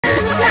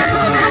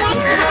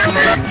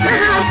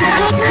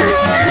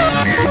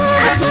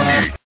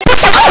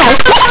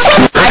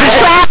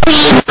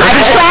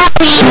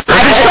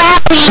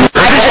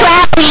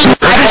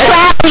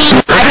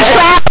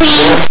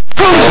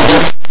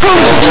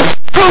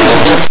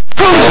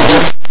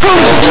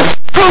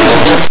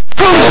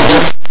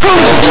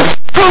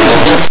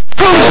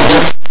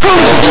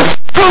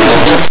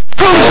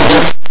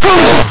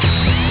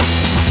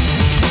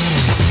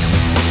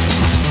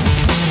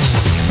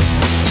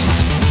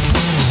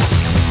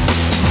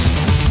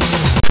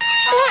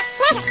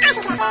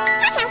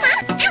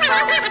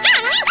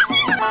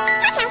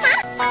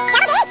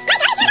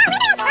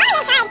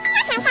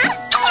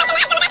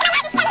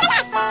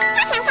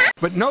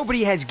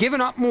Nobody has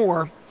given up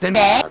more than...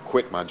 I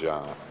quit my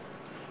job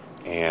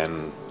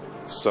and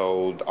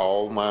sold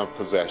all my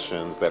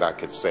possessions that I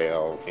could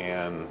sell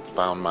and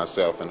found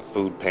myself in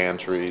food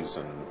pantries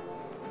and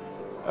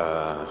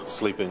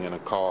sleeping in a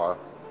car.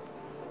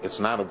 It's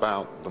not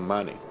about the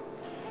money.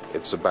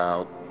 It's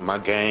about my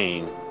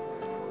game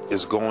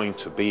is going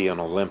to be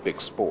an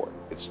Olympic sport.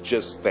 It's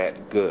just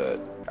that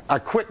good. I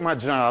quit my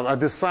job. I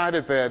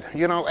decided that,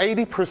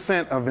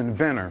 80% of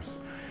inventors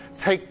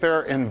take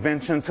their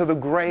invention to the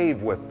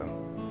grave with them.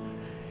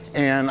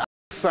 And I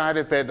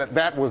decided that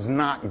that was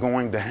not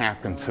going to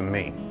happen to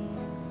me.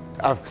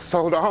 I've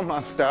sold all my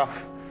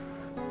stuff,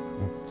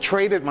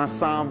 traded my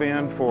Saab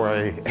in for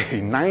a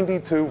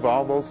 92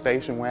 Volvo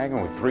station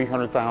wagon with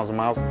 300,000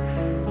 miles,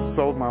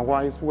 sold my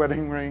wife's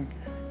wedding ring,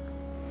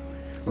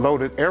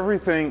 loaded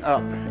everything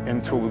up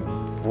into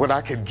what I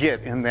could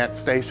get in that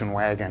station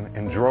wagon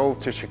and drove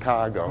to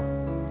Chicago.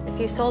 If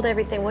you sold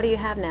everything, what do you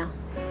have now?